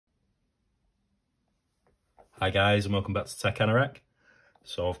Hi guys, and welcome back to Tech Anorak.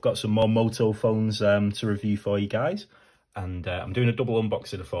 So I've got some more Moto phones to review for you guys, and I'm doing a double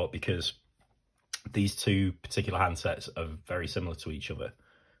unboxing I thought because these two particular handsets are very similar to each other.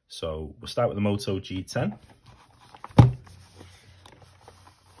 So we'll start with the Moto G10.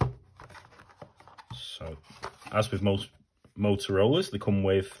 So as with most Motorola's, they come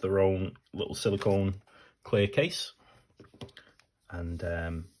with their own little silicone clear case, and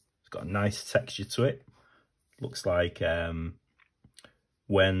it's got a nice texture to it. Looks like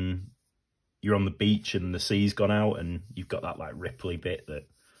when you're on the beach and the sea's gone out and you've got that like ripply bit that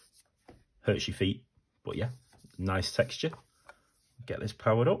hurts your feet. But yeah, nice texture. Get this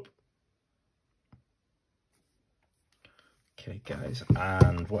powered up. Okay guys,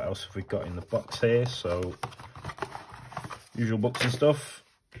 and what else have we got in the box here? So usual books and stuff.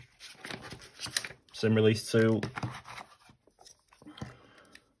 SIM release tool.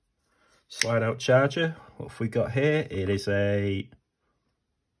 Slide out charger. What have we got here? It is a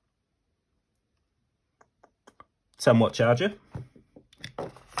 10-watt charger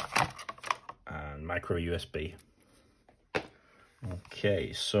and micro USB.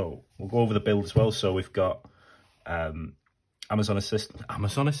 Okay, so we'll go over the build as well. So we've got Amazon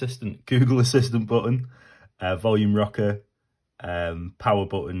Assistant, Google Assistant button, volume rocker, power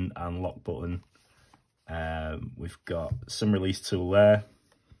button and lock button. We've got SIM release tool there.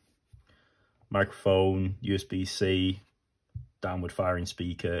 Microphone, USB-C, downward firing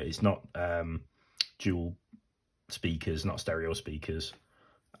speaker. It's not dual speakers, not stereo speakers.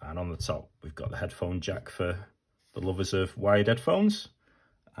 And on the top, we've got the headphone jack for the lovers of wired headphones.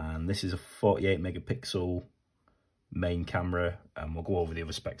 And this is a 48 megapixel main camera. And we'll go over the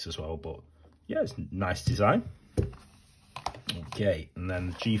other specs as well. But yeah, it's a nice design. Okay, and then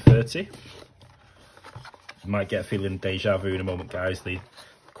the G30. You might get a feeling of deja vu in a moment, guys. They're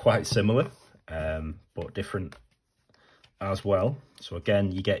quite similar. But different as well. So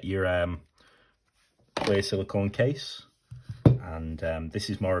again, you get your clear silicone case, and this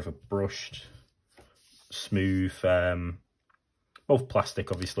is more of a brushed, smooth, both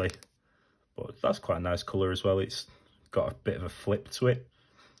plastic obviously, but that's quite a nice colour as well. It's got a bit of a flip to it.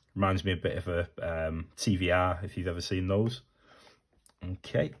 Reminds me a bit of a TVR, if you've ever seen those.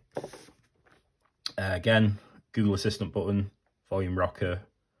 Okay. Again, Google Assistant button, volume rocker,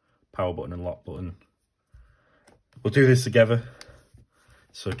 power button and lock button. We'll do this together.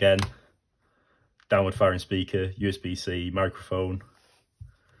 So again, downward firing speaker, USB-C, microphone,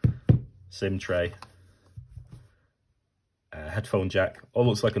 SIM tray, headphone jack. All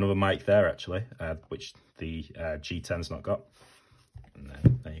looks like another mic there actually, which the G10's not got. And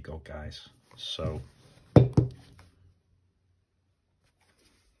then there you go guys. So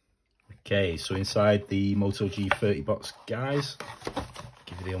okay, so inside the Moto G30 box guys,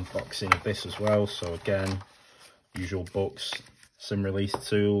 give you the unboxing of this as well. So again, usual books, SIM release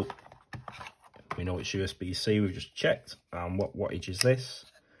tool. We know it's USB-C, we've just checked. And what wattage is this?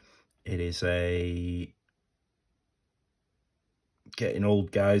 It is a, getting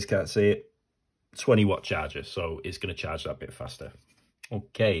old guys, can't see it, 20-watt charger, so it's going to charge that bit faster.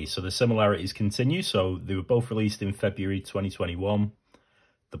 Okay, so the similarities continue. So they were both released in February 2021.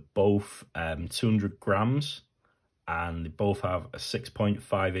 They're both 200 grams. And they both have a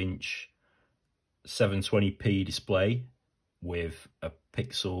 6.5-inch 720p display with a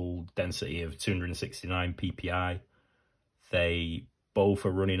pixel density of 269 ppi. They both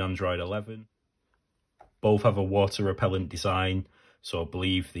are running Android 11. Both have a water repellent design, so I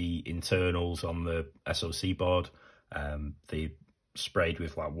believe the internals on the SoC board, they sprayed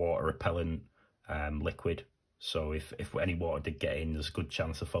with like water repellent liquid. So if any water did get in, there's a good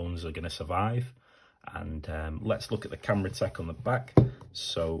chance the phones are going to survive. And let's look at the camera tech on the back.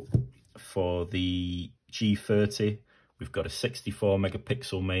 So for the G30, we've got a 64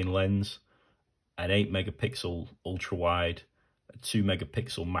 megapixel main lens, an 8 megapixel ultra wide, a 2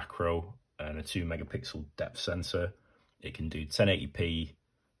 megapixel macro, and a 2 megapixel depth sensor. It can do 1080p,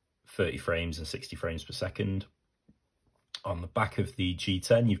 30 frames and 60 frames per second. On the back of the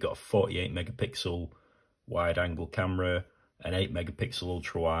G10, you've got a 48 megapixel wide angle camera, an 8 megapixel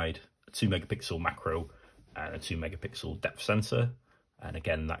ultra wide, 2 megapixel macro and a 2 megapixel depth sensor, and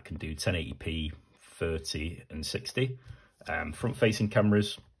again that can do 1080p, 30 and 60. Front facing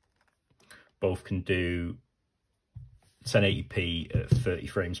cameras both can do 1080p at 30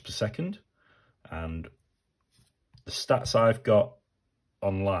 frames per second, and the stats I've got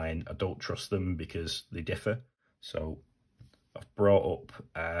online, I don't trust them because they differ. So I've brought up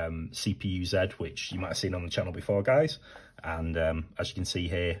CPU-Z, which you might have seen on the channel before guys, and as you can see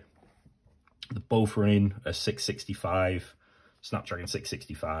here, they're both running a 665, Snapdragon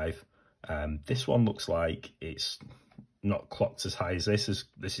 665, This one looks like it's not clocked as high as this.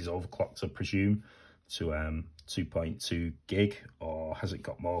 This is overclocked, I presume, to 2.2 gig, or has it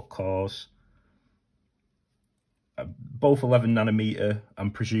got more cores? Both 11 nanometer.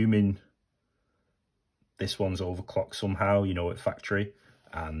 I'm presuming this one's overclocked somehow, you know, at factory,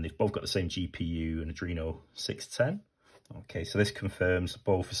 and they've both got the same GPU, an Adreno 610. Okay, so this confirms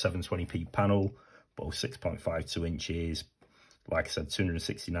both a 720p panel, both 6.52 inches. Like I said,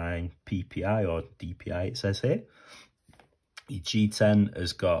 269 ppi or dpi it says here. Your G10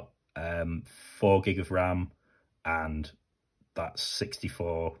 has got 4 gig of RAM, and that's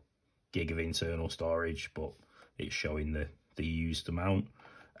 64 gig of internal storage, but it's showing the used amount.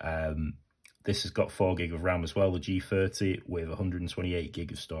 This has got 4 gig of RAM as well, the G30, with 128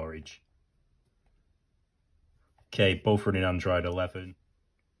 gig of storage. Okay, both running Android 11.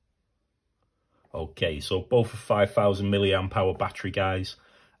 Okay, so both are 5,000 milliamp hour battery, guys,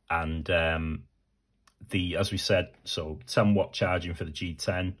 and as we said, so 10 watt charging for the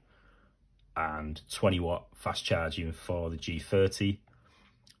G10 and 20 watt fast charging for the G30.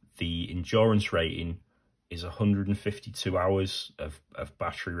 The endurance rating is 152 hours of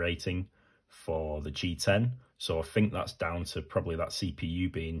battery rating for the G10, so I think that's down to probably that CPU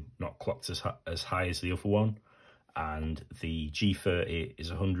being not clocked as high as the other one. And the G30 is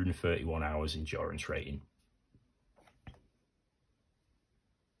 131 hours endurance rating.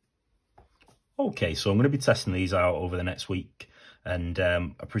 Okay, so I'm going to be testing these out over the next week, and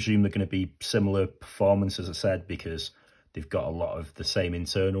I presume they're going to be similar performance, as I said, because they've got a lot of the same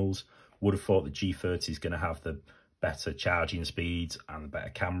internals. Would have thought the G30 is going to have the better charging speeds and the better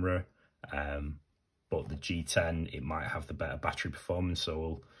camera, but the G10, it might have the better battery performance,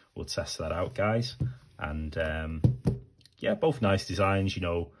 so we'll test that out, guys. And yeah, both nice designs, you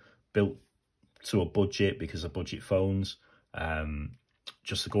know, built to a budget because of budget phones.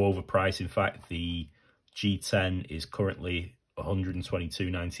 Just to go over price, in fact, the G10 is currently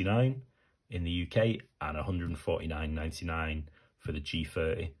 $122.99 in the UK and $149.99 for the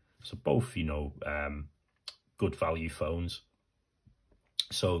G30. So both, you know, good value phones.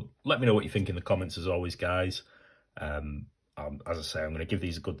 So let me know what you think in the comments, as always, guys. As I say, I'm going to give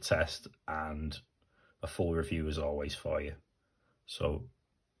these a good test and a full review as always for you. So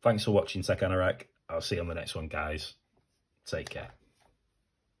thanks for watching Tech Anorak. I'll see you on the next one, guys. Take care.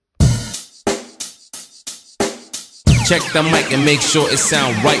 Check the mic and make sure it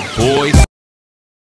sound right, boys.